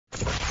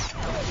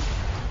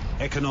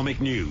Economic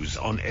news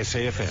on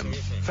SAFM.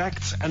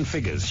 Facts and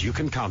figures you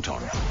can count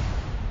on.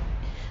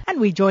 And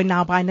we're joined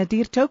now by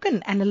Nadir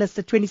Token, analyst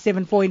at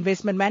 27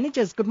 Investment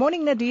Managers. Good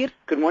morning, Nadir.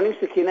 Good morning,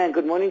 Sakina, and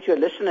good morning to your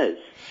listeners.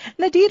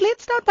 Nadir,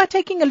 let's start by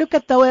taking a look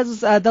at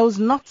those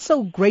not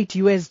so great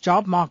U.S.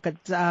 job market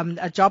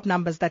job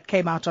numbers that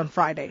came out on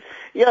Friday.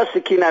 Yeah,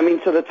 Sakina,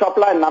 so the top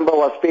line number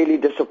was fairly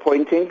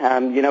disappointing.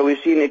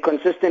 We've seen it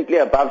consistently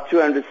above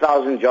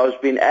 200,000 jobs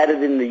being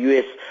added in the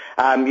U.S.,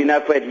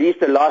 for at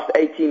least the last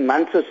 18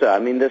 months or so.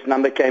 This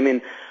number came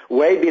in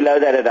way below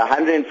that at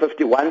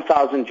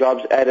 151,000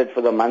 jobs added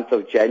for the month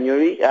of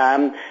January.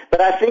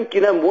 But I think,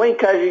 more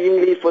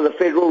encouragingly for the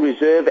Federal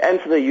Reserve and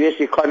for the U.S.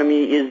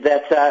 economy is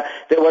that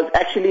there was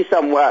actually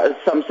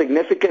some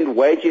significant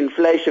wage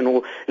inflation,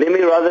 or let me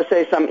rather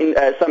say some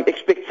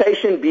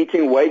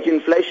expectation-beating wage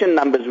inflation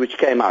numbers which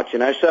came out.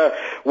 So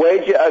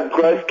wage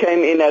growth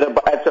came in at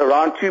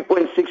around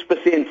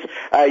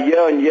 2.6%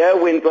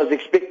 year-on-year, when it was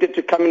expected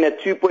to come in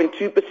at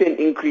 2.2%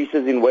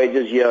 increases in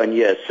wages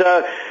year-on-year.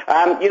 So,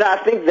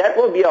 I think that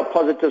will be a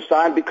positive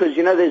sign because,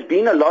 there's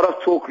been a lot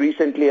of talk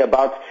recently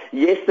about,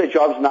 yes, the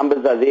jobs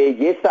numbers are there,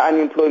 yes, the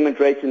unemployment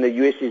rate in the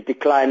U.S. is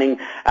declining,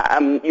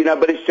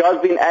 but it's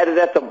jobs being added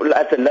at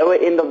the lower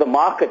end of the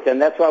market, and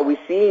that's why we're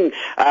seeing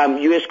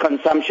U.S.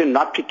 consumption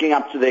not picking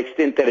up to the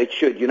extent that it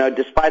should,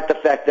 despite the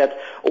fact that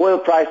oil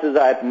prices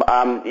are at,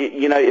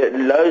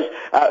 lows,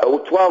 or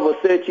 12 or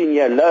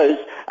 13-year lows.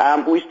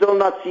 We're still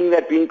not seeing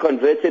that being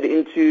converted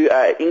into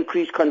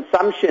increased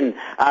consumption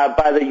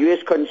by the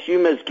U.S.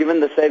 consumers, given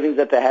the savings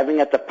that they're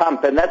having at the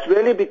pump. And that's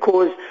really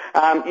because,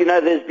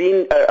 there's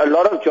been a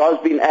lot of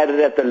jobs being added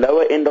at the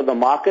lower end of the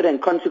market,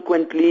 and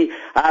consequently,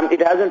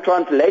 it hasn't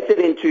translated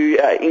into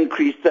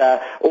increased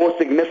or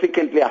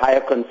significantly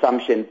higher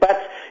consumption.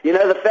 But,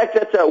 the fact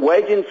that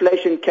wage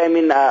inflation came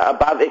in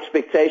above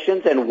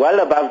expectations and well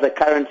above the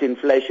current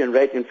inflation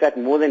rate, in fact,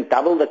 more than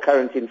double the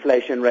current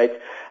inflation rate,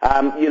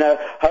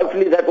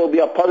 hopefully that will be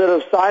a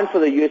positive sign for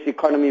the U.S.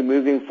 economy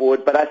moving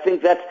forward. But I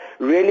think that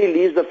really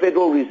leaves the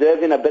Federal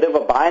Reserve in a bit of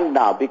a bind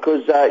now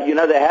because,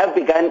 they have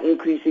begun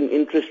increasing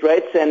interest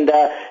rates, and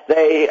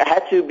they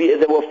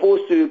were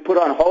forced to put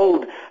on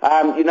hold,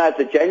 at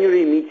the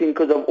January meeting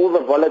because of all the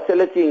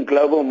volatility in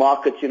global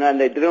markets,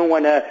 and they didn't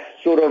want to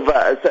sort of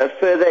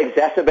further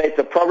exacerbate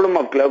the problem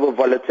of global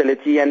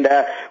volatility. And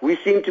we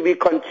seem to be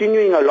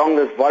continuing along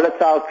this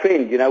volatile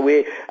trend,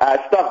 where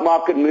stock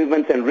market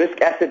movements and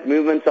risk asset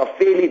movements are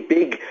fairly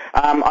big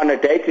on a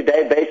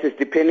day-to-day basis,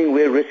 depending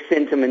where risk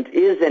sentiment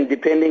is and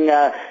depending,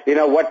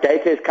 what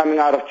data is coming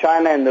out of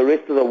China and the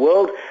rest of the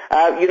world.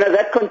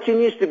 That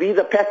continues to be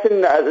the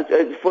pattern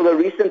for the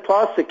recent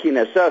past,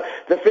 Sakina. So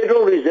the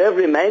Federal Reserve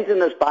remains in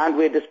this bind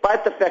where,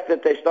 despite the fact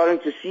that they're starting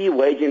to see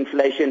wage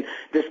inflation,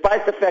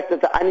 despite the fact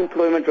that the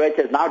unemployment rate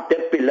has now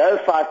dipped below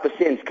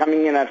 5%,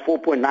 coming in at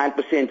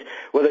 4.9%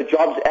 with the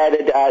jobs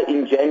added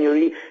in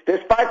January,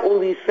 despite all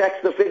these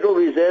facts, the Federal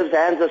Reserve's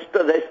hands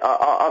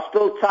are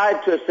still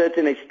tied to a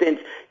certain extent,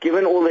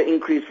 given all the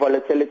increased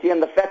volatility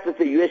and the fact that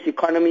the U.S.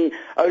 economy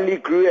only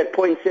grew at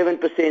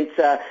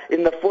 0.7%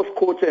 in the fourth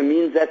quarter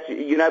means that,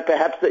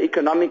 perhaps the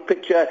economic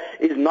picture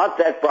is not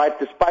that bright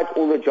despite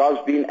all the jobs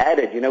being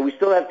added. We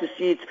still have to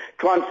see it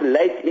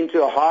translate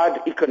into a hard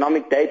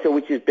economic data,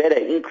 which is better,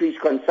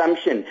 increased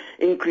consumption,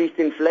 increased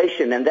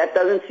inflation, and that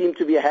doesn't seem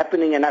to be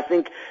happening. And I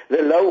think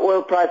the low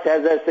oil price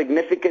has a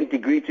significant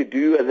degree to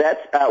do with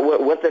that,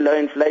 with the low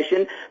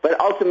inflation, but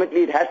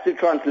ultimately it has to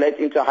translate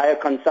into higher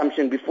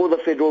consumption before the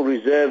Federal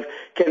Reserve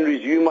can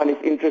resume on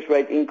its interest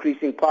rate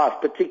increasing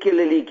path,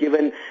 particularly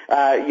given,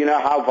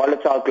 how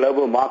volatile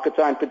global markets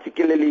are, and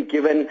particularly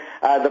given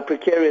the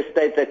precarious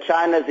state that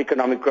China's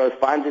economic growth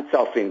finds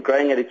itself in,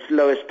 growing at its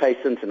slowest pace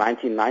since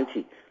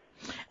 1990.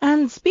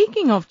 And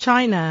speaking of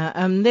China,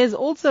 there's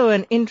also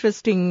an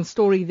interesting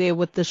story there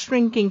with the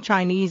shrinking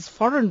Chinese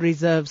foreign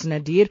reserves,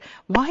 Nadir.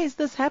 Why is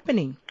this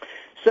happening?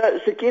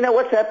 So, Sakina,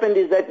 what's happened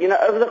is that,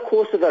 over the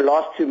course of the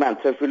last 2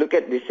 months, so if we look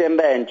at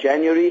December and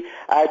January,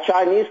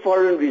 Chinese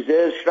foreign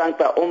reserves shrunk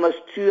by almost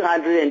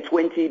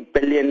 $220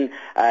 billion.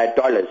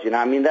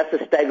 That's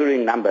a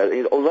staggering number.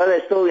 Although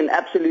they still, in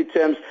absolute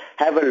terms,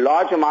 have a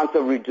large amount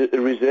of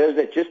reserves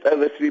at just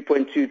over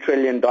 $3.2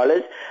 trillion.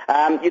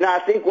 I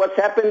think what's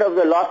happened over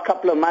the last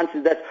couple of months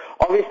is that,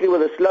 obviously,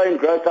 with the slowing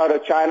growth out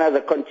of China,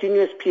 the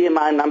continuous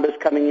PMI numbers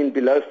coming in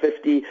below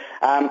 50,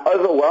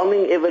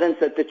 overwhelming evidence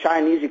that the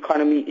Chinese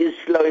economy is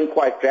slowing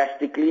quite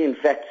drastically, in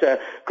fact,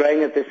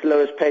 growing at the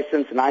slowest pace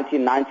since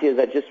 1990, as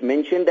I just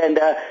mentioned, and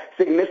a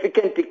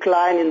significant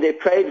decline in their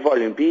trade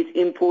volume, be it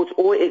imports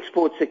or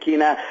exports,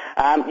 Sakina.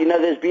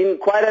 There's been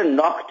quite a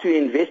knock to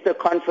investor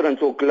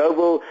confidence or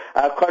global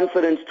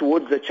confidence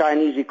towards the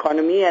Chinese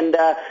economy, and,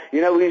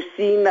 we've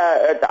seen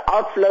the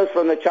outflows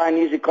from the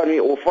Chinese economy,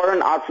 or foreign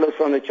outflows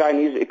from the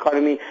Chinese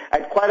economy,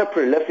 at quite a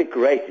prolific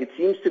rate. It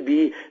seems to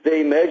be the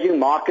emerging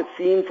market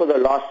theme for the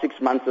last 6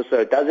 months or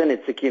so, doesn't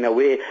it, Sakina,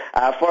 where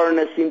foreigners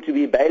foreigners seem to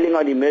be bailing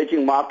on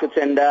emerging markets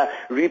and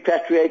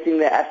repatriating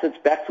their assets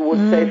back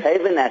towards safe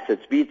haven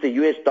assets, be it the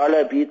US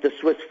dollar, be it the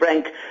Swiss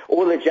franc,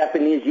 or the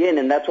Japanese yen,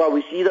 and that's why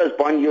we see those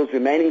bond yields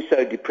remaining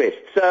so depressed.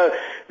 So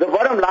the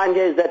bottom line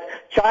here is that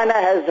China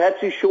has had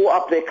to shore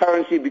up their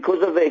currency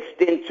because of the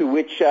extent to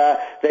which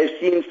they've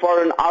seen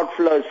foreign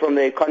outflows from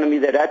the economy.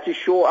 They've had to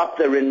shore up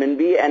the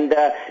renminbi, and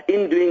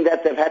in doing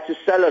that, they've had to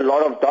sell a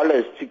lot of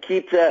dollars to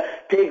keep the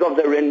peg of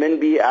the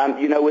renminbi,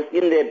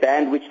 within their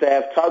band, which they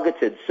have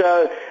targeted.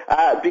 So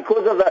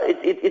because of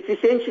it's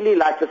essentially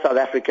like the South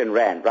African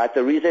rand, right?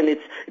 The reason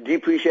it's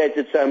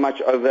depreciated so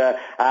much over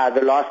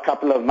the last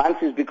couple of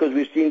months is because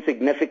we've seen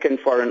significant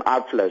foreign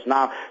outflows.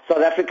 Now,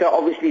 South Africa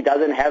obviously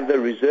doesn't have the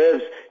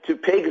reserves to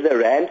peg the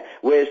rand,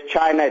 whereas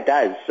China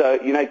does. So,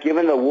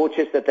 given the war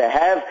chest that they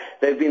have,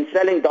 they've been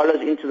selling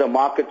dollars into the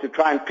market to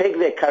try and peg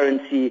their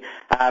currency,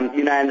 and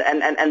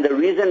the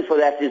reason for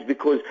that is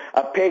because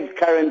a pegged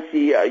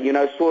currency,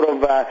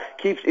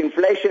 keeps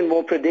inflation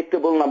more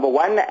predictable, number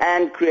one,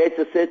 and creates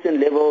a certain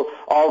level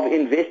of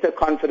investor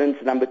confidence,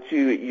 number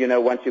two,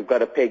 once you've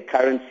got a pegged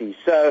currency.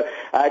 So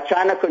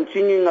China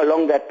continuing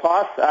along that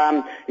path,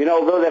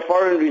 although their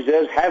foreign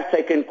reserves have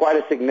taken quite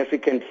a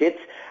significant hit,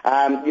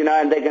 and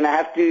they're going to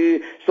have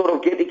to sort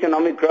of get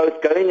economic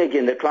growth going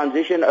again. The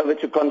transition over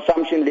to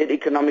consumption-led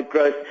economic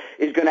growth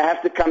is going to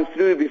have to come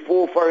through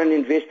before foreign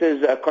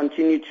investors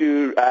continue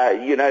to,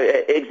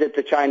 exit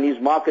the Chinese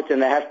market,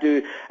 and they have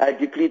to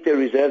deplete their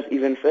reserves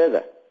even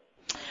further.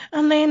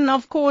 And then,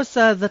 of course,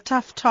 the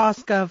tough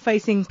task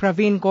facing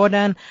Pravin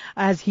Gordhan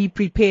as he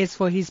prepares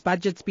for his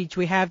budget speech.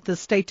 We have the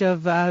State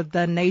of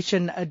the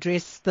Nation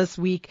address this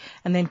week,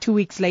 and then 2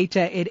 weeks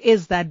later it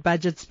is that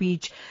budget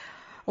speech.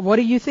 What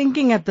are you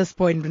thinking at this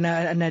point,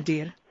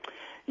 Nadir?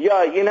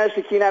 Yeah,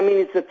 Sakina, I mean,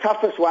 it's the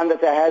toughest one that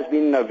there has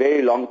been in a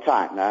very long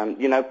time.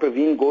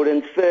 Pravin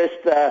Gordhan's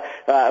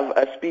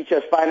first speech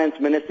as finance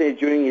minister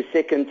during his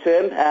second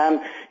term,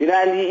 and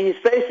he's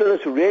faced with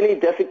this really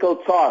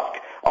difficult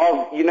task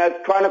of,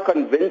 trying to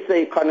convince the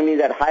economy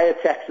that higher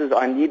taxes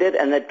are needed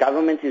and that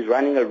government is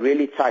running a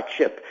really tight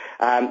ship.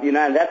 And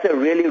that's a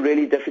really,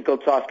 really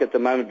difficult task at the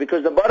moment,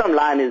 because the bottom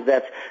line is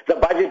that the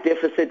budget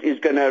deficit is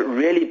going to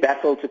really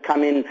battle to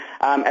come in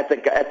at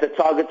the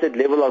targeted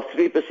level of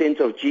 3%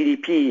 of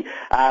GDP,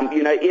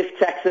 if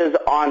taxes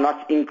are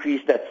not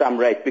increased at some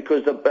rate,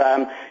 because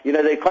the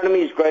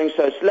economy is growing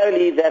so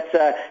slowly that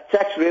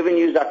tax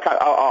revenues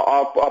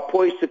are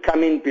poised to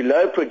come in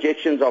below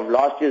projections of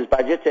last year's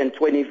budget and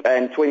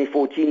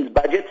 2014's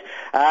budget.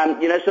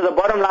 So the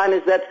bottom line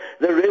is that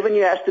the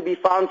revenue has to be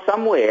found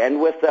somewhere, and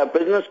with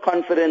business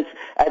confidence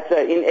at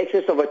in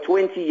excess of a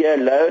 20-year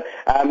low,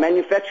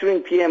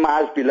 manufacturing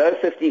PMIs below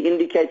 50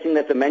 indicating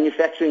that the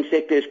manufacturing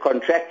sector is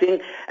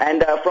contracting,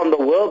 and from the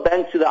World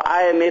Bank to the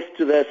IMF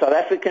to the South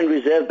African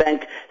Reserve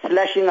Bank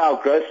slashing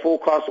our growth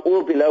forecast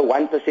all below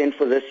 1%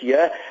 for this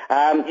year.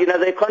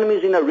 The economy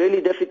is in a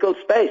really difficult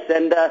space,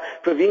 and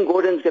Pravin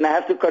Gordhan is going to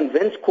have to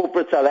convince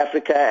corporate South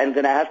Africa and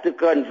going to have to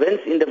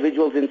convince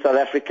individuals in South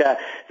Africa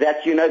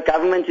that,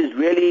 government is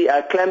really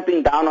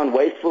clamping down on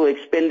wasteful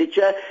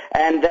expenditure,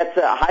 and that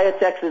higher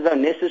taxes are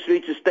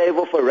necessary to stave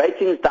off a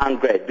ratings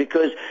downgrade,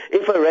 because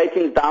if a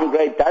ratings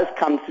downgrade does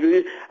come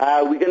through,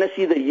 we're going to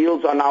see the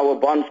yields on our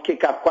bonds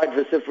kick up quite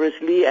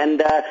vociferously,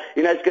 and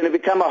it's going to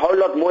become a whole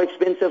lot more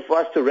expensive for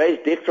us to raise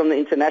debt from the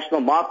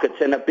international markets,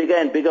 and a bigger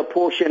and bigger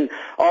portion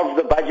of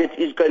the budget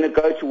is going to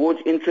go towards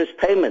interest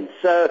payments.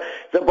 So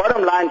the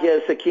bottom line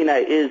here, Sakina,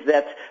 is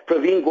that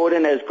Pravin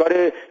Gordhan has got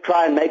to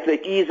try and make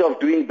the ease of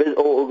doing business,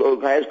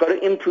 or has got to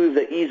improve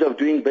the ease of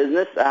doing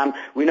business.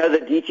 We know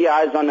that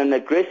DTI is on an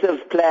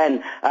aggressive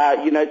plan,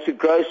 to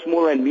grow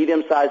small and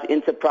medium-sized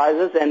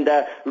enterprises and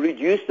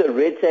reduce the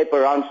red tape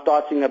around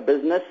starting a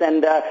business,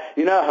 and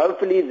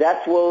hopefully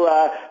that will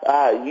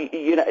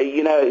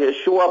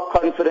shore up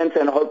confidence,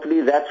 and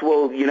hopefully that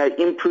will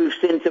improve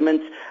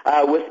sentiment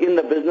within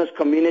the business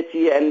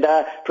community, and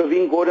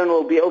Pravin Gordhan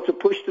will be able to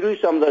push through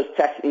some of those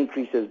tax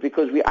increases,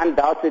 because we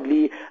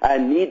undoubtedly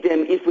need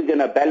them if we're going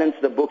to balance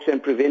the books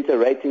and prevent a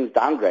ratings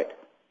downgrade.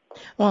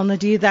 Well,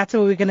 Nadir, that's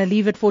where we're going to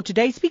leave it for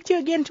today. Speak to you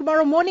again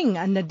tomorrow morning.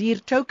 Nadir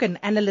Token,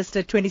 analyst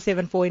at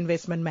 274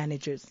 Investment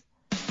Managers.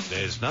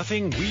 There's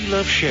nothing we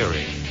love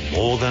sharing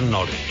more than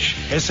knowledge.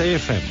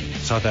 SAFM,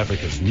 South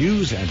Africa's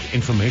news and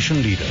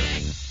information leader.